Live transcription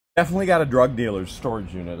Definitely got a drug dealer's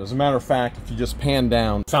storage unit. As a matter of fact, if you just pan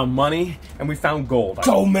down, found money and we found gold.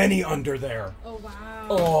 So many under there. Oh, wow.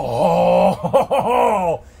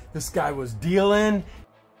 Oh, this guy was dealing.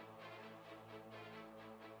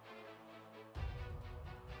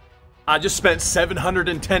 I just spent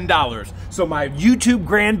 $710 so my YouTube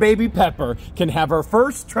grandbaby Pepper can have her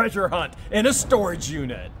first treasure hunt in a storage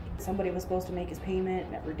unit. Somebody was supposed to make his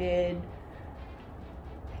payment, never did.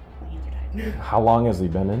 My hands are tied. How long has he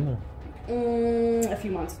been in there? A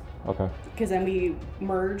few months. Okay. Because then we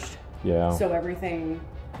merged. Yeah. So everything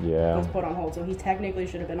was put on hold. So he technically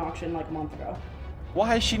should have been auctioned like a month ago.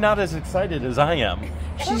 Why is she not as excited as I am?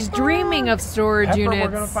 She's dreaming of storage Pepper, units.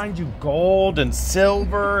 we're gonna find you gold and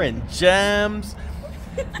silver and gems.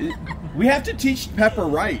 We have to teach Pepper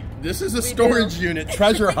right. This is a storage unit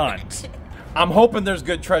treasure hunt. I'm hoping there's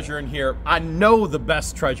good treasure in here. I know the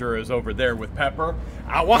best treasure is over there with Pepper.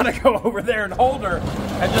 I want to go over there and hold her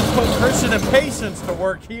and just put Christian and Patience to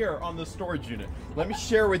work here on the storage unit. Let me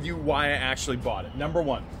share with you why I actually bought it. Number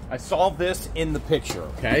one, I saw this in the picture,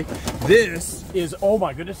 okay? This is, oh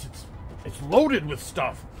my goodness, it's loaded with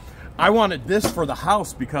stuff. I wanted this for the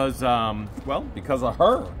house because, well, because of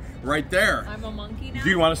her. Right there. I'm a monkey now. Do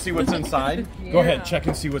you want to see what's inside? Yeah. Go ahead, check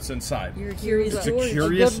and see what's inside. You're curious. It's a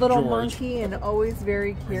curious good little George. monkey and always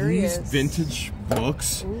very curious. These vintage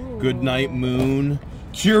books. Ooh. Goodnight Moon.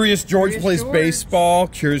 Curious George plays baseball.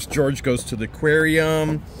 Curious George goes to the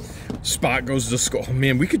aquarium. Spot goes to school. Oh,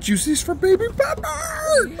 man, we could use these for baby Pepper.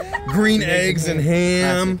 Yeah. Green eggs and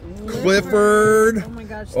ham. Clifford. Oh my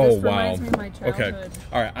gosh, this oh wow. reminds me of my childhood. Okay.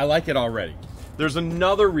 All right, I like it already. There's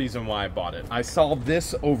another reason why I bought it. I saw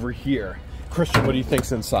this over here. Christian, what do you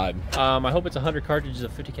think's inside? I hope it's 100 cartridges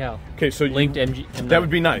of 50 cal. Okay, so linked MG. That would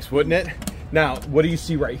be nice, wouldn't it? Now, what do you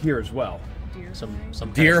see right here as well? Some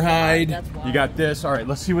Deer hide. You got this. All right,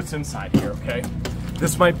 let's see what's inside here. Okay,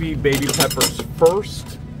 this might be Baby Pepper's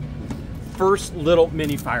first little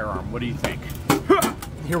mini firearm. What do you think?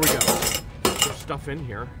 Here we go. There's stuff in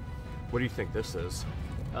here. What do you think this is?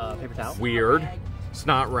 Paper towel. Weird.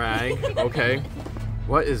 Snot rag. Okay.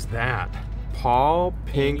 What is that? Paw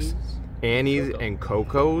Pink's Annie's and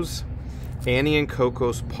Coco's. Annie and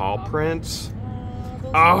Coco's paw prints.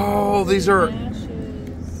 Oh, these are.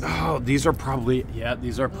 Oh, these are probably. Yeah,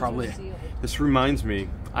 these are probably. This reminds me.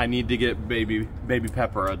 I need to get baby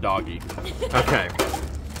Pepper a doggy. Okay.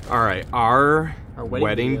 All right. Our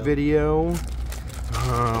wedding video.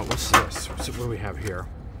 What's this? What do we have here?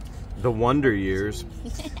 The Wonder Years.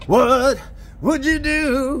 What would you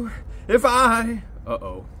do if I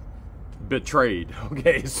betrayed?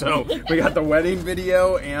 Okay, so we got the wedding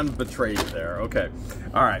video and betrayed there. Okay,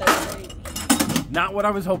 all right. Not what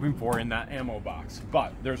I was hoping for in that ammo box,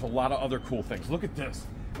 but there's a lot of other cool things. Look at this.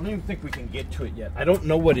 I don't even think we can get to it yet. I don't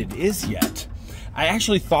know what it is yet. I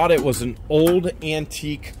actually thought it was an old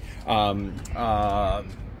antique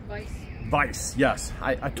Vice, yes.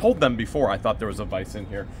 I told them before I thought there was a Vice in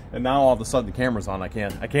here, and now all of a sudden the camera's on. I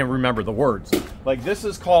can't remember the words. Like this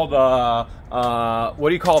is called what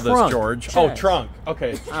do you call this, George? Chest. Oh, trunk.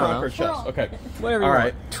 Okay, trunk or chest. Okay, whatever. All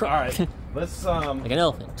right, You want. all right. Let's like an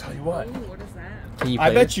elephant. Tell you what. Ooh, what is that? Can you I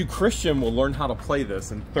play bet this? you Christian will learn how to play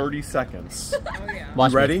this in 30 seconds. Oh yeah.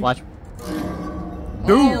 Watch You ready? Me. Watch.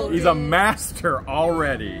 Dude, he's a master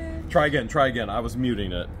already. Try again. Try again. I was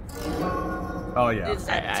muting it. Oh yeah.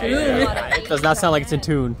 It does not sound like it's in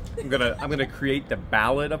tune. I'm gonna create the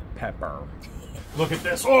Ballad of Pepper. Look at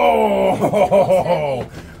this. Oh,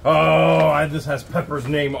 this has Pepper's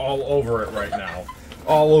name all over it right now.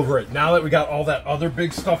 All over it. Now that we got all that other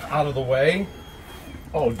big stuff out of the way.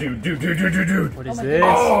 Oh, dude. What is this?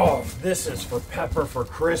 Oh, this is for Pepper for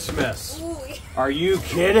Christmas. Are you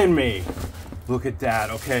kidding me? Look at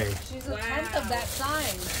that. Okay. She's a tenth of that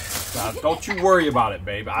size. Don't you worry about it,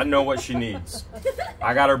 babe. I know what she needs.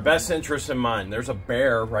 I got her best interest in mind. There's a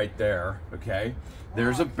bear right there, okay?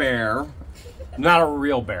 There's a bear. Not a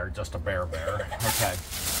real bear, just a bear. Okay.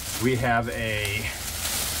 We have a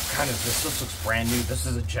kind of, this looks brand new. This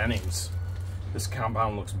is a Jennings. This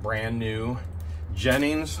compound looks brand new.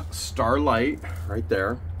 Jennings Starlight right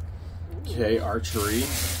there. Okay, archery.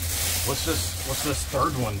 What's this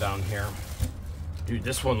third one down here? Dude,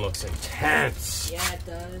 this one looks intense. Yeah, it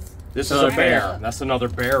does. This is a bear. That's another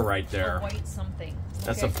bear right there. A white something.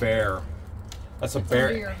 That's a bear. That's a Under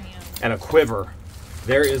your bear. hand. And a quiver.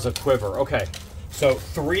 There is a quiver. Okay. So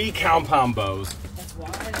 3 compound bows. That's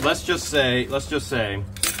wild. Let's just say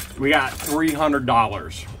we got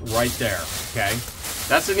 $300 right there. Okay.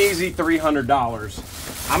 That's an easy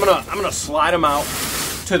 $300. I'm gonna slide them out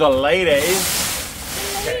to the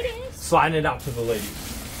ladies. Okay. Sliding it out to the ladies.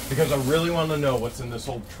 Because I really want to know what's in this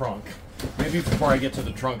old trunk. Maybe before I get to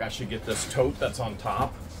the trunk, I should get this tote that's on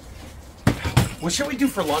top. What should we do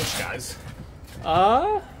for lunch, guys?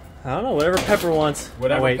 I don't know. Whatever Pepper wants.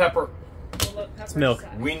 Whatever Oh, wait. Pepper. It's milk.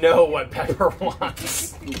 We know what Pepper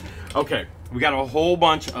wants. Okay, we got a whole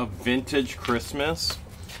bunch of vintage Christmas.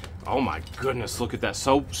 Oh my goodness, look at that.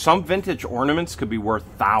 So some vintage ornaments could be worth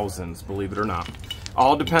thousands, believe it or not.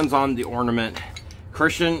 All depends on the ornament.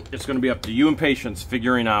 Christian, it's going to be up to you and Patience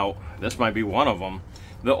figuring out. This might be one of them.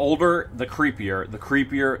 The older, the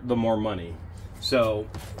creepier, the more money. So,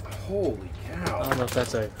 holy cow. I don't know if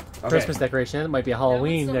that's a Christmas decoration. It might be a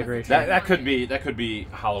Halloween decoration. That could be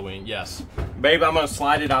Halloween, yes. Babe, I'm going to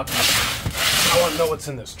slide it out. I want to know what's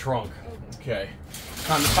in this trunk. Okay.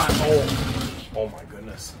 Time to find, oh my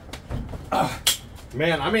goodness.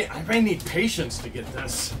 Man, I may need patience to get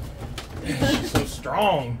this. She's so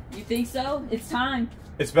strong. You think so? It's time.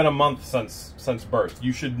 It's been a month since birth.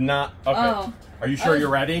 You should not. Okay. Oh. Are you sure you're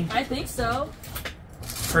ready? I think so.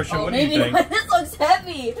 Christian, what do you think? This looks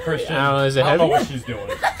heavy. Christian, I don't know, is it I don't know heavy? what she's doing.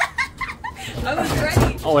 I was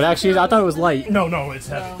ready. Oh, it actually is. I thought it was light. No, it's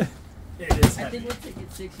heavy. It is I heavy. think we'll take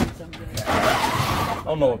it 60 or something. I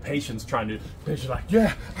don't know what Patience trying to do. Patience like,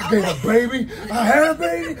 yeah, I got a baby. I had a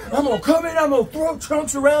baby. I'm going to come in. I'm going to throw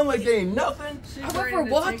trunks around like they ain't nothing. I went for a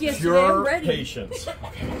walk yesterday. I'm Pure ready. patience.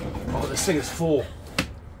 Okay. Oh, this thing is full.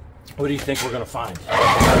 What do you think we're going to find?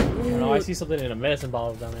 I don't know. I see something in a medicine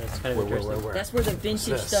bottle down there. It's kind of interesting. Where? That's where the vintage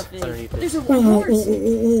this? stuff is. Underneath it. There's a horse.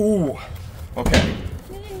 Ooh. Okay.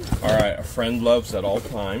 All right. A friend loves at all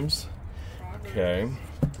times. Okay.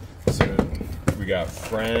 So we got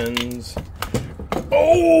friends.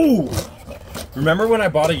 Oh! Remember when I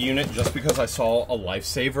bought a unit just because I saw a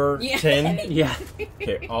lifesaver tin? Yeah.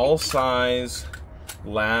 Okay. All size,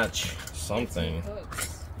 latch, something.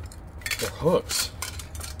 They're hooks.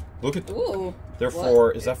 Look at. Ooh. They're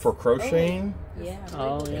for. Is that for crocheting? Yeah.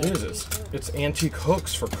 Oh, yeah. It is. It's antique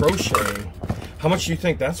hooks for crocheting. How much do you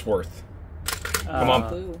think that's worth? Come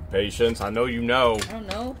on, Ooh. Patience. I know you know. I don't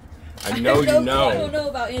know. I know you I don't know. know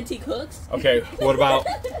about antique hooks. Okay. What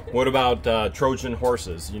about Trojan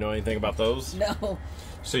horses? You know anything about those? No.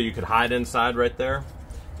 So you could hide inside right there.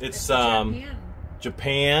 It's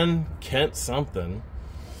Japan, Kent something.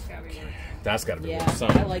 That's got to be Yeah, worth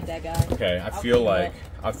something. I like that guy. Okay, I feel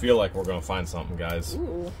like we're gonna find something, guys.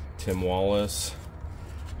 Ooh. Tim Wallace.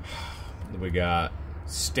 We got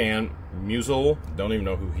Stan Musial. Don't even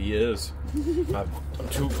know who he is. I'm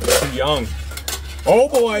too young. Oh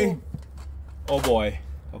boy. Oh boy.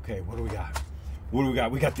 Okay, what do we got? What do we got?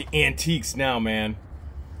 We got the antiques now, man.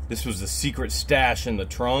 This was the secret stash in the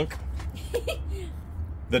trunk.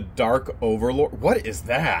 The Dark Overlord. What is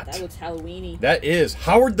that? That looks Halloween-y. That is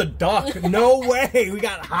Howard the Duck. No way. We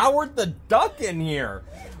got Howard the Duck in here.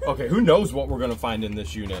 Okay, who knows what we're gonna find in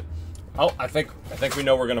this unit? Oh, I think we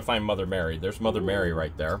know we're gonna find Mother Mary. There's Mother Mary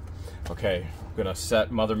right there. Okay, I'm gonna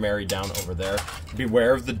set Mother Mary down over there.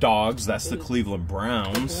 Beware of the dogs. That's the Cleveland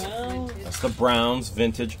Browns. That's the Browns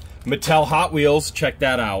vintage. Mattel Hot Wheels. Check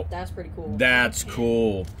that out. That's pretty cool. That's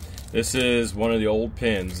cool. This is one of the old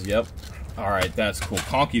pins. Yep. All right, that's cool.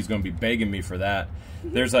 Conky's going to be begging me for that.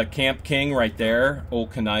 There's a Camp King right there,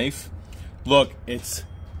 old knife. Look, it's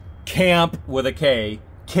Camp with a K,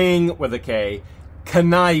 King with a K,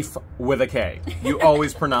 knife with a K. You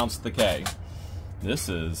always pronounce the K. This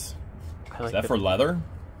is that for leather?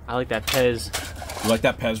 I like that Pez. You like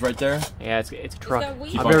that Pez right there? Yeah, it's a truck. that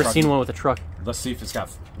weed? I've never seen one with a truck. Let's see if it's got,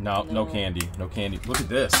 no candy, no candy. Look at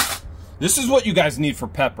this. This is what you guys need for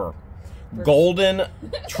Pepper. Golden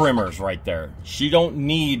trimmers right there. She don't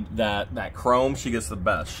need that chrome. She gets the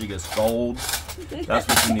best. She gets gold. That's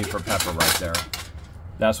what you need for Pepper right there.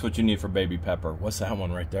 That's what you need for baby Pepper. What's that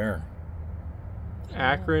one right there?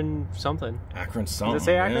 Akron something. Akron something. Does it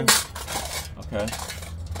say Akron? Man. Okay.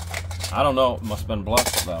 I don't know. It must have been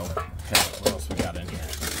blessed though. Okay, what else we got in here?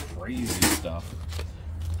 Crazy stuff.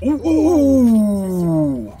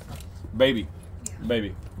 Ooh. Baby.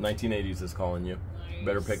 1980s is calling you.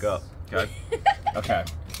 Better pick up. Okay. Okay.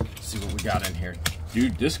 Let's see what we got in here.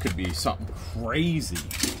 Dude, this could be something crazy.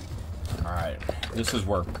 All right. This is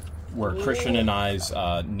where Christian and I's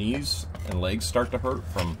knees and legs start to hurt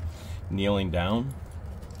from kneeling down.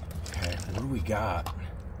 Okay. What do we got?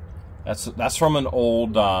 That's from an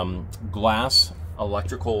old glass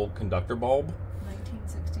electrical conductor bulb.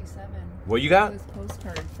 1967. What you got? This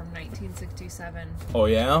postcard from 1967. Oh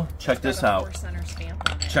yeah? Check this out. 4 center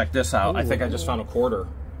stamp on it. Check this out. I think I just found a quarter.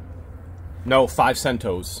 No, 5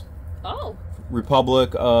 centos. Oh.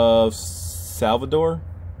 Republic of Salvador?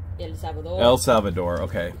 El Salvador. El Salvador,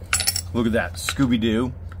 okay. Look at that.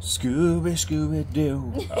 Scooby-Doo.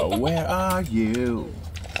 Scooby-Doo. Oh, where are you?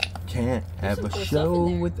 Can't have some a cool stuff show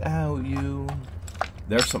in there. without you.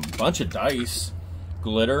 There's some bunch of dice.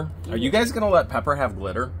 Glitter. Are you guys gonna let Pepper have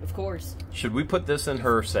glitter? Of course. Should we put this in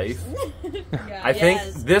her safe? Yeah. I think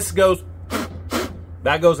Yes. this goes.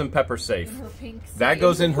 That goes in Pepper's safe. Her pink That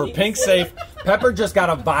goes in her pink safe. Pepper just got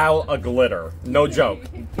a vial of glitter. No joke.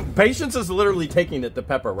 Patience is literally taking it to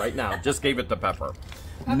Pepper right now. Just gave it to Pepper.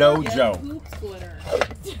 No joke. Poops glitter.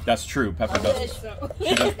 That's true. Pepper does. So,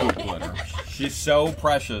 She does poop glitter. She's so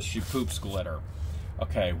precious. She poops glitter.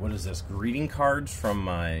 Okay, what is this? Greeting cards from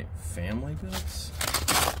my family books?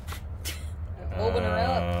 Open her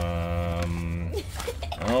up.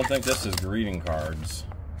 I don't think this is greeting cards.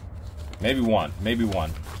 Maybe one. Maybe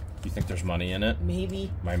one. Do you think there's money in it?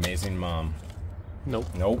 Maybe. My amazing mom. Nope.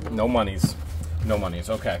 Nope. No monies. No monies.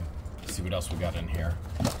 Okay. Let's see what else we got in here.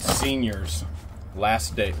 Seniors.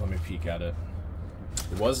 Last date. Let me peek at it.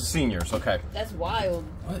 It was the seniors. Okay. That's wild.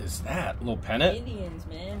 What is that? A little pennant? Indians,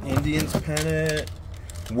 man. Indians pennant.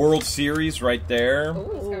 World Series right there.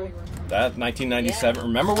 Ooh. That 1997. Yeah.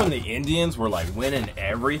 Remember when the Indians were like winning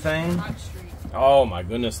everything? Hot Street. Oh my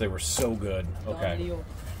goodness, they were so good. Done Okay. deal.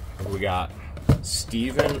 What do we got?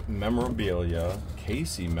 Steven memorabilia.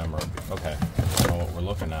 Casey memorabilia. Okay. I don't know what we're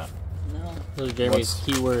looking at. No. Those are Jeremy's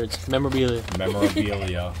keywords. Memorabilia.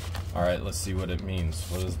 Memorabilia. All right, let's see what it means.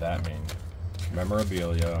 What does that mean?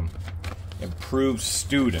 Memorabilia. Improved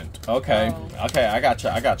student. Okay. Oh. Okay, I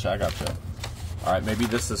gotcha. All right, maybe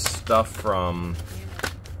this is stuff from.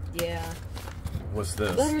 Yeah. What's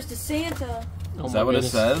this? Letters to Santa. Oh Is my that what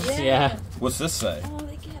goodness. it says? Yeah. What's this say? Oh,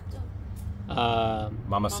 they kept them.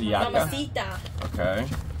 Mamacita. Mamacita. Okay.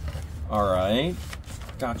 All right.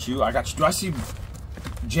 Got you. I got you. Do I see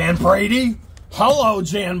Jan Brady? Hello,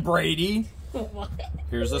 Jan Brady. What?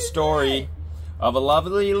 Here's a story of a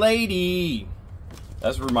lovely lady.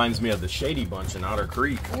 That reminds me of the Shady Bunch in Otter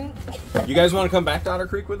Creek. You guys want to come back to Otter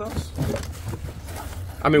Creek with us?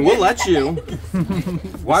 I mean, we'll let you.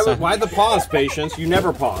 Why the pause, Patience? You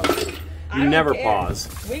never pause. You never pause.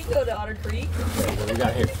 We can go to Otter Creek. What do we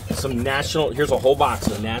got here? Some national. Here's a whole box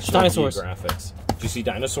of National Dinosaurs. Geographics. Do you see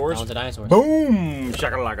dinosaurs? I want the dinosaurs. Boom!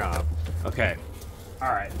 Shakalaka. Okay. All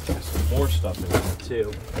right. There's some more stuff in here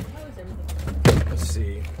too. How is everything? Let's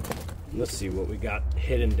see. Let's see what we got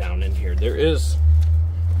hidden down in here. There is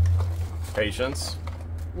Patience.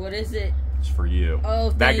 What is it? It's for you. Oh,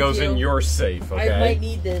 that thank goes in you. your safe. Okay. I might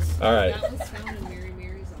need this. All right. That was found in Mary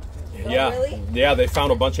Mary's office. Yeah. really? Yeah. They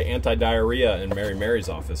found a bunch of anti-diarrhea in Mary Mary's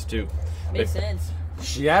office too. Makes They- sense.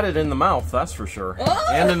 She had it in the mouth, that's for sure. Oh!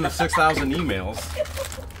 And in the 6,000 emails.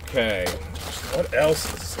 Okay. What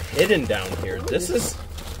else is hidden down here? This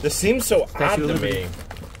seems so odd to me.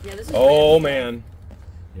 Yeah, this is Oh random. man.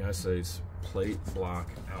 United States plate block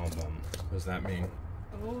album. What does that mean?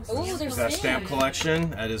 Oh, Is there's that a stamp stamps. collection?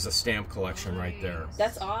 That is a stamp collection right there.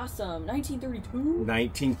 That's awesome. 1932.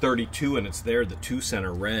 1932, and it's there, the 2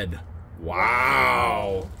 center red.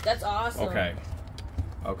 Wow. That's awesome. Okay.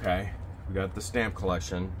 Okay. We got the stamp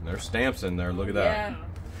collection. There's stamps in there. Look at that. Yeah.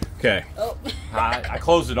 Okay. Oh. I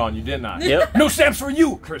closed it on you, didn't I? Yep. No stamps for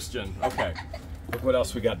you, Christian. Okay. Look what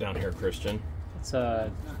else we got down here, Christian. It's Well,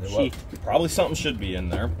 sheath. probably something should be in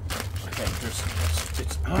there. Okay,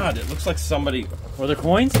 it's odd. It looks like somebody. Were there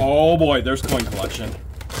coins? Oh boy, there's coin collection.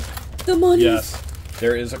 The money. Yes,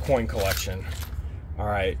 there is a coin collection. All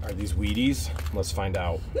right, are these Wheaties? Let's find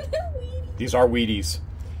out. These are Wheaties.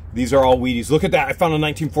 These are all Wheaties. Look at that. I found a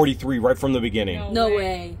 1943 right from the beginning. No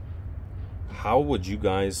way. How would you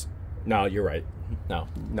guys? No, you're right. No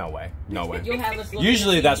way. No way. You'll have us looking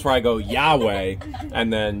Usually at that's where I go Yahweh,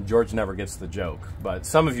 and then George never gets the joke. But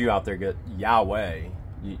some of you out there get Yahweh.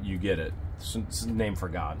 You get it. It's a name for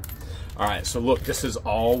God. All right, so look, this is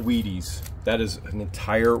all Wheaties. That is an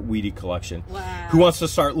entire Wheatie collection. Wow. Who wants to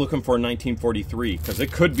start looking for 1943? Because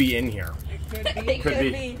it could be in here. It could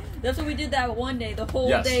be. That's what we did that one day. The whole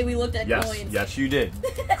Yes. day we looked at Yes, coins. yes, you did.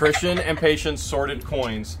 Christian and Patience sorted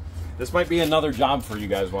coins. This might be another job for you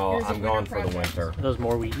guys while Here's a I'm winter gone for the project. winter. Are those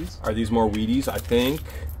more Wheaties? Are these more Wheaties? I think.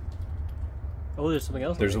 Oh, there's something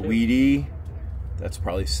else. There's a in there, too. Wheatie. That's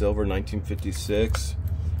probably silver, 1956.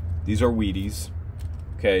 These are Wheaties.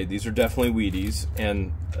 Okay, these are definitely Wheaties.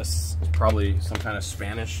 And probably some kind of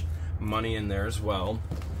Spanish money in there as well.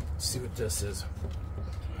 Let's see what this is.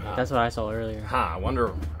 That's what I saw earlier. I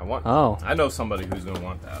wonder. Oh. I know somebody who's going to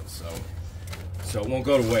want that, so it won't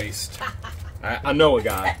go to waste. I know a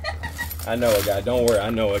guy. I know a guy. Don't worry,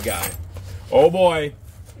 I know a guy. Oh boy.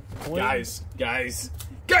 Guys.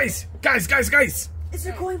 It's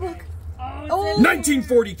a coin book. Oh,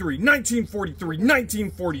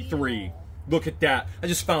 1943. Look at that. I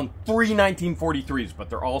just found 3 1943s, but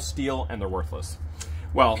they're all steel and they're worthless.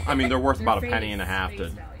 Well, I mean, they're worth about a penny and a half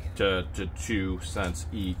to to 2 cents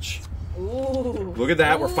each. Ooh. Look at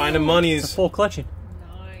that. We're finding monies. Full collection.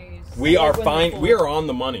 Nice. We are fine. We are on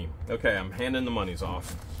the money. Okay, I'm handing the monies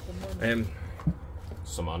off. And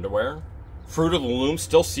some underwear. Fruit of the Loom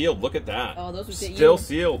still sealed. Look at that. Oh, those would fit still you.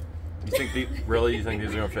 sealed. You think really? You think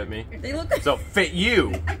these are gonna fit me? They look. So fit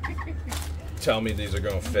you. Tell me these are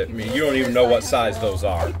gonna fit me. You don't even know what size those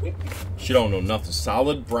are. She don't know nothing.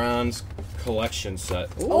 Solid bronze collection set.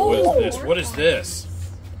 What is this? What is this?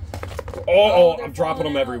 Oh, I'm dropping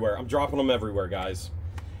them everywhere. I'm dropping them everywhere, guys.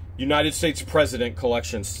 United States President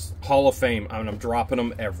Collections Hall of Fame. I'm dropping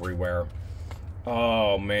them everywhere.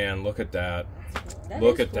 Oh man, look at that.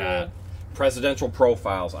 Look at that. Presidential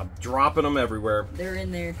profiles. I'm dropping them everywhere. They're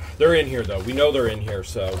in there. They're in here though. We know they're in here,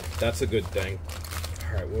 so that's a good thing.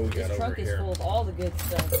 All right, what we got This over truck is here? full of all the good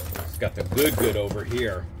stuff. It's got the good over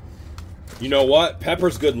here. You know what?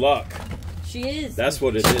 Pepper's good luck. She is. That's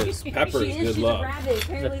what it is. Pepper's she is. good She's luck. a rabbit.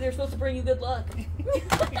 Apparently, they're supposed to bring you good luck.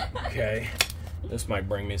 Okay. This might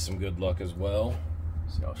bring me some good luck as well.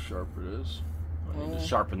 See how sharp it is. I need to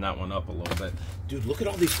sharpen that one up a little bit. Dude, look at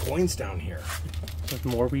all these coins down here. There's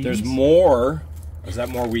more Wheaties. There's more. Is that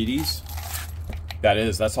more Wheaties? That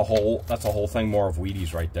is. That's a whole thing more of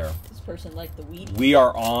Wheaties right there. This person liked the weed. We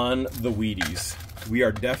are on the Wheaties. We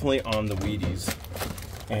are definitely on the Wheaties.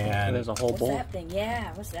 And there's a whole What's bowl. that thing?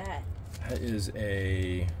 Yeah, what's that? that is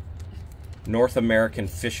a North American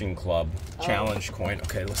Fishing Club challenge coin.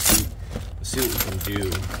 Okay, let's see what we can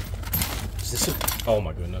do. Is this a, oh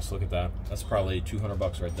my goodness, look at that. That's probably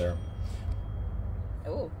 $200 right there.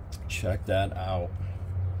 Oh. Check that out.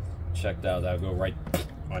 Check that out. That'll go right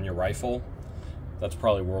on your rifle. That's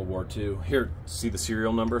probably World War II. Here, see the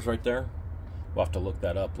serial numbers right there? We'll have to look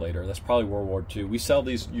that up later. That's probably World War II. We sell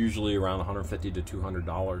these usually around $150 to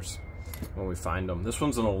 $200 when we find them. This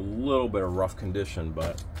one's in a little bit of rough condition,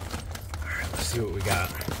 but all right, let's see what we got.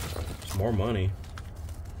 There's more money.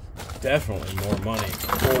 Definitely more money.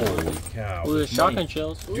 Holy cow. Ooh, there's shotgun money.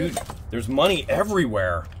 shells. Dude, there's money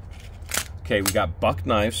everywhere. Okay, we got buck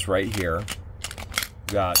knives right here.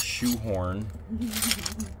 We got shoehorn.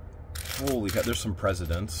 Holy cow, there's some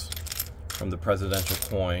presidents from the presidential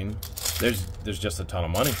coin. There's just a ton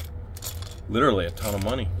of money. Literally a ton of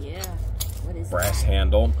money. Yeah. What is Brass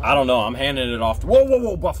handle. I don't know. I'm handing it off to,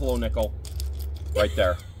 whoa, buffalo nickel. Right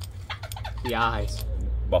there. The eyes.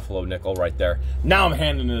 Buffalo nickel right there. Now I'm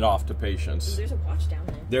handing it off to patients. There's a watch down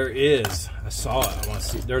there. There is. I saw it. I want to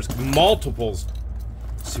see. There's multiples.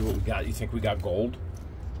 Let's see what we got. You think we got gold?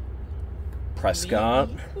 Prescott.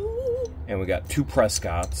 And we got 2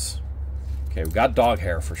 Prescotts. Okay, we got dog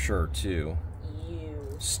hair for sure too.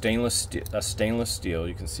 Ew. Stainless steel. That's stainless steel.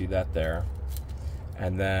 You can see that there.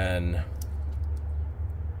 And then,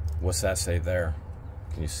 what's that say there?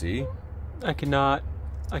 Can you see? I cannot.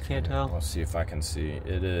 I can't tell. Let's see if I can see.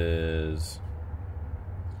 It is.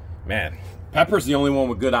 Man, Pepper's the only one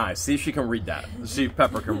with good eyes. See if she can read that. Let's see if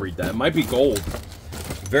Pepper can read that. It might be gold.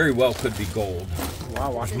 Very well could be gold.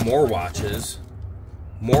 Wow, watch. More watches.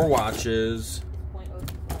 More watches.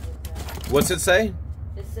 0.025. What's it say?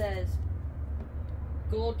 It says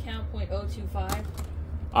gold count 0.025.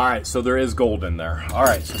 All right, so there is gold in there. All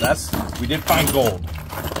right, so we did find gold.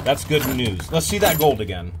 That's good news. Let's see that gold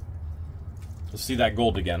again. Let's see that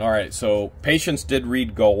gold again. All right, so patients did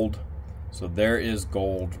read gold. So there is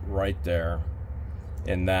gold right there.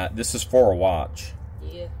 In that, this is for a watch.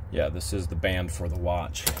 Yeah. Yeah, this is the band for the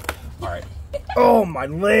watch. All right. Oh, my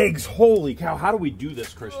legs. Holy cow. How do we do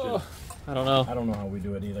this, Christian? Oh, I don't know. I don't know how we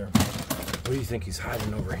do it either. What do you think he's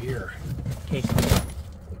hiding over here? Case.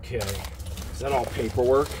 Okay. Is that all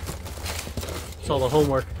paperwork? It's all the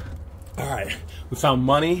homework. All right. We found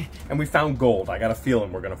money and we found gold. I got a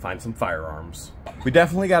feeling we're going to find some firearms. We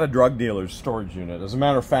definitely got a drug dealer's storage unit. As a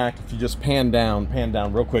matter of fact, if you just pan down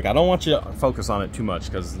real quick. I don't want you to focus on it too much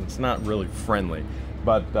because it's not really friendly.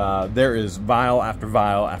 But there is vial after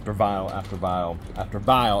vial after vial after vial after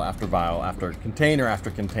vial after vial after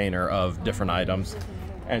container of different items.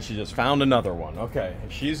 And she just found another one. Okay,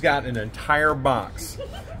 she's got an entire box.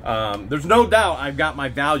 There's no doubt I've got my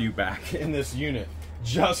value back in this unit.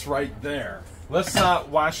 Just right there. Let's,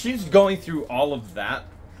 while she's going through all of that,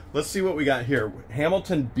 let's see what we got here.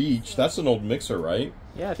 Hamilton Beach, that's an old mixer, right?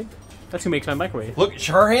 Yeah, I think that's who makes my microwave. Look,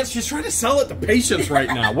 her hands, she's trying to sell it to patients right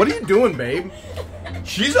now. What are you doing, babe?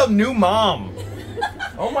 She's a new mom.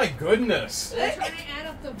 Oh my goodness. They're trying to add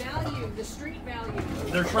up the value, the street value.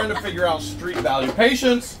 They're trying to figure out street value.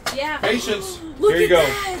 Patience. Yeah. Patience. Look Here you at go.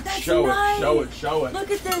 that. That's Show nice. it. Show it. Show it.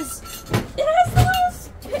 Look at this. It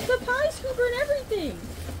has the pie scooper and everything.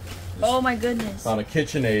 Oh my goodness. Found a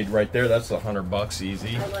KitchenAid right there. That's $100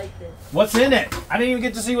 easy. I like this. What's in it? I didn't even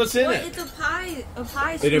get to see what's in What? it. It's a pie a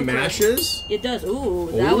pie It scooper. mashes? It does. Ooh,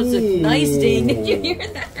 that was a nice ding. Did you hear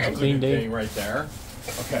that? Clean ding. right there.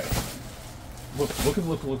 Okay. Look.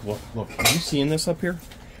 Are you seeing this up here?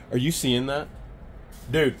 Are you seeing that?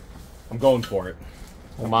 Dude, I'm going for it.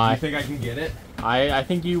 Oh my. You think I can get it? I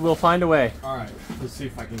think you will find a way. All right, let's see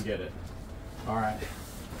if I can get it. All right.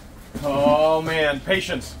 Oh man,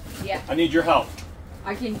 patience. Yeah. I need your help.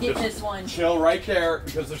 I can get Just this one. Chill right there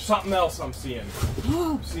because there's something else I'm seeing.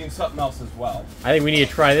 I'm seeing something else as well. I think we need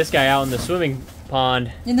to try this guy out in the swimming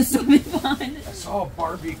pond. In the swimming pond. I saw a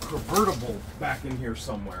Barbie convertible back in here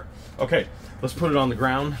somewhere. Okay, let's put it on the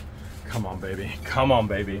ground. Come on, baby. Come on,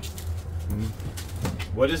 baby.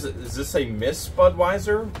 What is it? Is this a Miss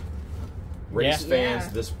Budweiser? Race Yeah. fans,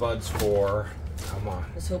 Yeah. this Bud's for. Come on.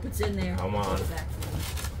 Let's hope it's in there. Come on. Put it back for me.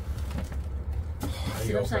 How Sit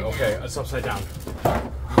you upside open? down. Okay, it's upside down.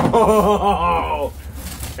 Oh,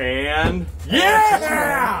 and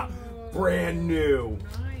yeah! Brand new.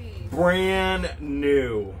 Nice. Brand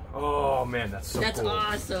new. Oh man, that's so That's cool.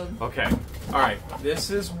 awesome. Okay, all right, this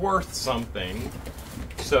is worth something.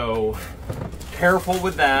 So careful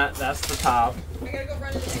with that. That's the top. I gotta go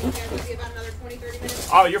run to the bank. It'll be about another 20-30 minutes.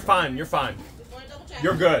 Oh, you're fine. You're fine. Just wanna double check.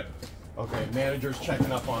 You're good. Okay, manager's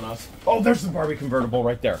checking up on us. Oh, there's the Barbie convertible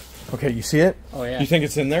right there. Okay, you see it? Oh yeah. You think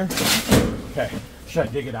it's in there? Okay, should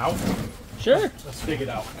I dig it out? Sure. Let's dig it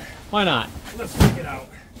out. Why not? Let's dig it out.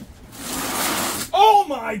 Oh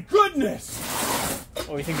my goodness!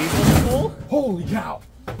 Oh, you think these ones are full? Holy cow!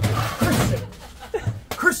 Christian!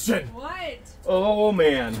 Christian! What? Oh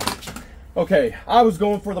man. Okay, I was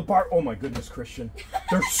going for the bar. Oh my goodness, Christian.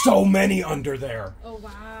 There's so many under there. Oh,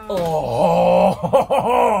 wow.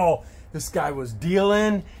 Oh, this guy was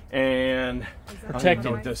dealing and I don't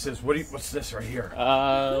know what this is. What's this right here?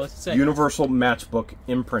 Let's see. Universal Matchbook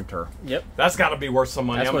Imprinter. Yep. That's got to be worth some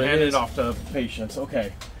money. That's I'm what it handing is. it off to patients.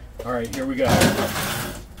 Okay. All right, here we go.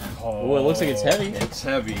 Oh, it looks like it's heavy. It's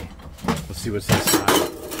heavy. Let's see what's inside.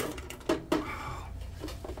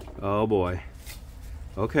 Oh boy.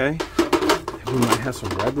 Okay. We might have some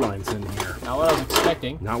red lines in here. Not what I was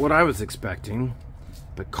expecting. Not what I was expecting.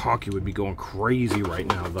 But Conky would be going crazy right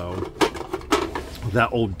now, though. That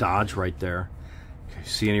old Dodge right there. Okay,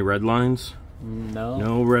 see any red lines? No.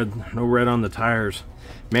 No red on the tires.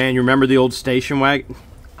 Man, you remember the old station wagon?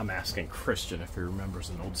 I'm asking Christian if he remembers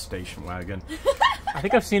an old station wagon. I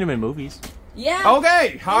think I've seen him in movies. Yeah.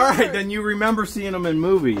 Okay, all right, then you remember seeing them in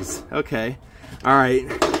movies. Okay, all right,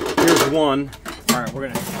 here's one. All right, we're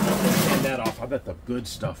gonna hand that off. I bet the good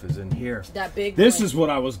stuff is in here. That big This one. is what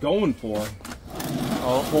I was going for.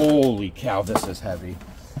 Oh, holy cow, this is heavy.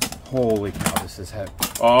 Holy cow, this is heavy.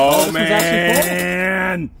 Oh, this was actually full?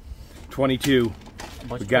 man. 22.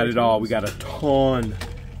 We got it all. We got a ton.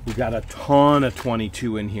 We got a ton of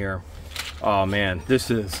 22 in here. Oh, man, this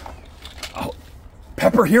is... Oh,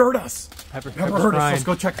 Pepper heard us. Pepper heard us. Let's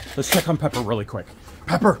go check. Let's check on Pepper really quick.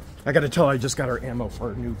 Pepper, I got to tell her I just got her ammo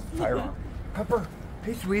for a new firearm. Pepper,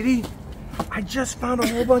 hey, sweetie. I just found a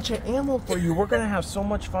whole bunch of ammo for you. We're gonna have so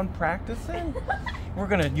much fun practicing. You're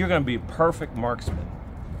gonna be a perfect marksman.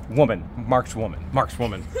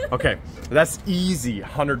 Markswoman. Okay, that's easy.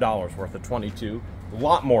 $100 worth of 22. A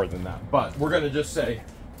lot more than that, but we're gonna just say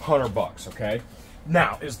 $100. Okay.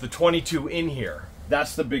 Now, is the 22 in here?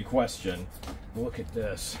 That's the big question. Look at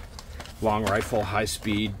this. Long rifle, high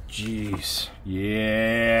speed. Jeez.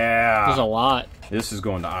 Yeah. There's a lot. This is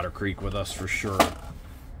going to Otter Creek with us for sure.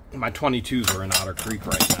 My 22s are in Otter Creek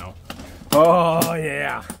right now. Oh,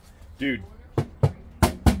 yeah. Dude,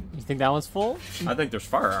 You think that one's full? I think there's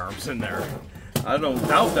firearms in there. I don't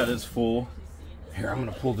doubt that is full. Here, I'm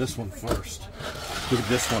going to pull this one first. Look at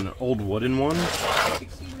this one, an old wooden one.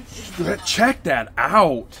 Check that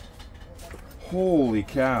out. Holy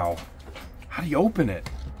cow. How do you open it?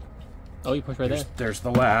 Oh, you push right there. There's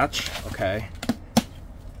the latch. Okay.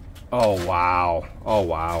 Oh, wow. Oh,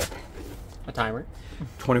 wow. A timer.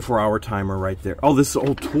 24-hour timer right there. Oh, this is an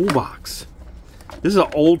old toolbox. This is an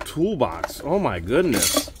old toolbox. Oh my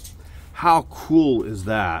goodness. How cool is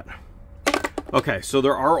that? Okay, so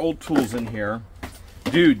there are old tools in here.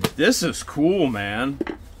 Dude, this is cool, man.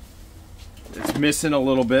 It's missing a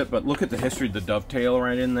little bit, but look at the history of the dovetail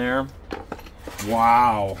right in there.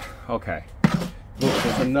 Wow. Okay. Look,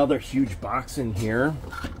 there's another huge box in here.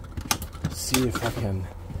 Let's see if I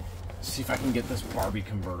can get this Barbie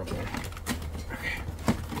convertible.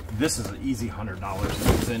 This is an easy $100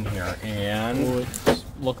 that's in here, and Oh, it's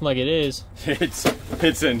looking like it is.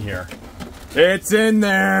 it's in here. It's in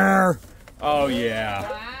there. Oh yeah.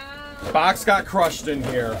 Wow. Box got crushed in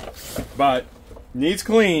here, but needs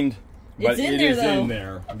cleaned. But It's in it there, is though. in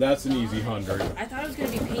there. That's an easy 100. I thought it was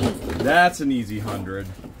gonna be paint. That's an easy 100.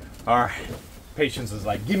 All right. Patience is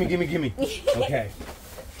like, gimme, gimme, gimme. Okay.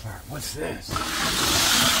 All right, what's this?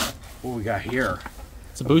 What we got here?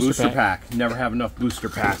 It's a booster pack. Never have enough booster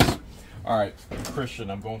packs. All right, Christian,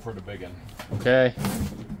 I'm going for the big one. Okay.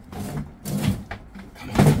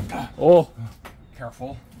 Oh.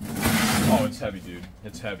 Careful. Oh, it's heavy, dude.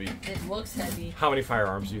 It's heavy. It looks heavy. How many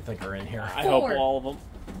firearms do you think are in here? I hope 4. all of them.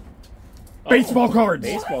 Baseball cards.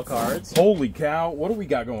 Baseball cards. Holy cow! What do we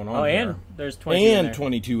got going on? Oh, here? and there's 22 in and there.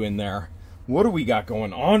 22 in there. What do we got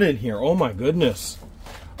going on in here? Oh my goodness!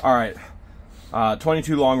 All right,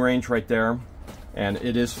 22 long range right there, and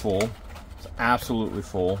it is full. It's absolutely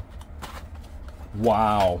full.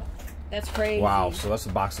 Wow! That's crazy. Wow! So that's a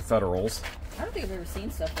box of Federals. I don't think I've ever seen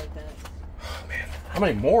stuff like that. Oh man, how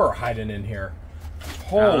many more are hiding in here?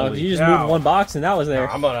 I don't know, you just moved one box and that was there.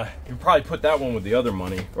 I'm gonna. You probably put that one with the other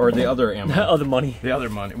money or the other ammo. Oh, the money. The other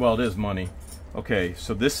money. Well, it is money. Okay,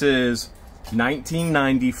 so this is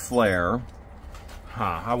 1990 Flair.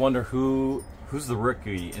 Huh. I wonder who's the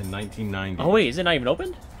rookie in 1990. Oh wait, is it not even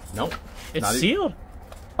opened? Nope. It's Not sealed.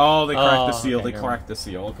 Oh, they cracked the seal. Okay, They never cracked the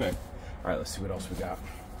seal. Okay. All right. Let's see what else we got.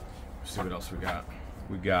 Let's see what else we got.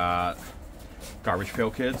 We got Garbage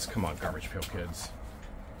Pail Kids. Come on, Garbage Pail Kids.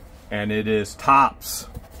 And it is Tops.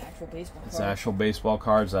 Actual baseball It's card. actual baseball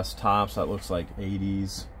cards. That's Tops. That looks like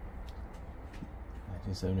 80s.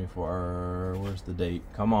 1974. Where's the date?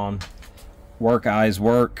 Come on. Work, eyes,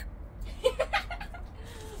 work.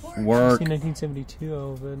 Work. 1972.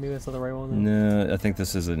 Oh, but maybe that's not the right one. No, I think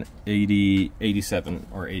this is an 87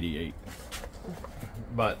 or 88.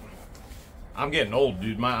 But I'm getting old,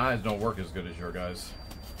 dude. My eyes don't work as good as your guys.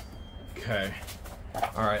 Okay.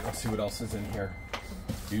 All right, let's see what else is in here.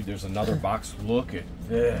 Dude, there's another box. Look at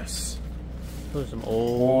this. Those are some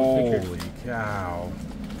old pictures. Holy cow.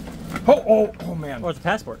 Oh, man. Oh, it's a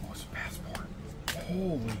passport. Oh, it's a passport.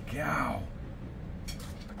 Holy cow.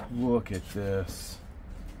 Look at this.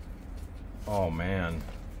 Oh, man.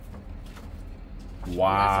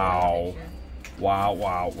 Wow. Wow,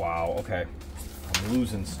 wow, wow. Okay. I'm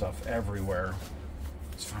losing stuff everywhere.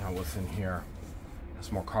 Let's find out what's in here. That's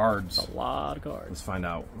more cards. A lot of cards. Let's find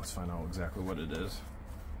out. Let's find out exactly what it is.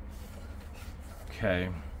 Okay.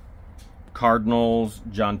 Cardinals,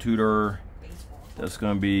 John Tudor. That's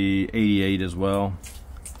going to be 88 as well.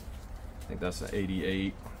 I think that's an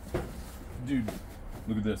 88. Dude,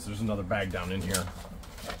 look at this. There's another bag down in here.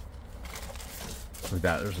 Look at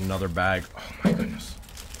that. There's another bag. Oh my goodness.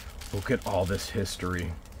 Look at all this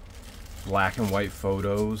history. Black and white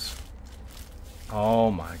photos.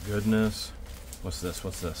 Oh my goodness. What's this?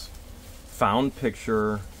 What's this? Found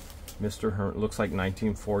picture. Mr. Herman, looks like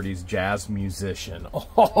 1940s jazz musician.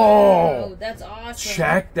 Oh, that's awesome.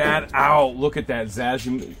 check that out. Look at that jazz.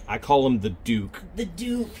 I call him the Duke. The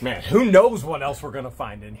Duke. Man, who knows what else we're going to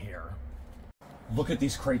find in here. Look at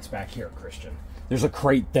these crates back here, Christian. There's a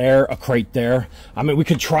crate there, a crate there. I mean, we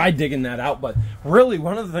could try digging that out, but really,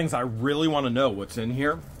 one of the things I really want to know what's in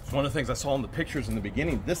here, it's one of the things I saw in the pictures in the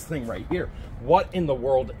beginning, this thing right here. What in the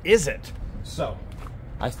world is it? So,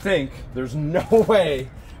 I think there's no way.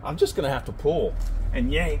 I'm just going to have to pull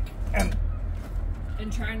and yank and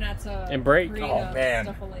try not to and break. oh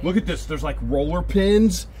man, look at this. There's like roller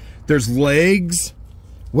pins. There's legs.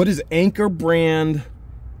 What is Anchor brand?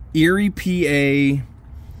 Erie, PA.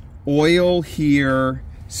 Oil here.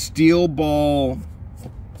 Steel ball.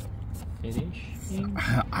 Finish.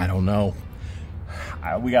 I don't know.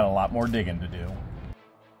 We got a lot more digging to do.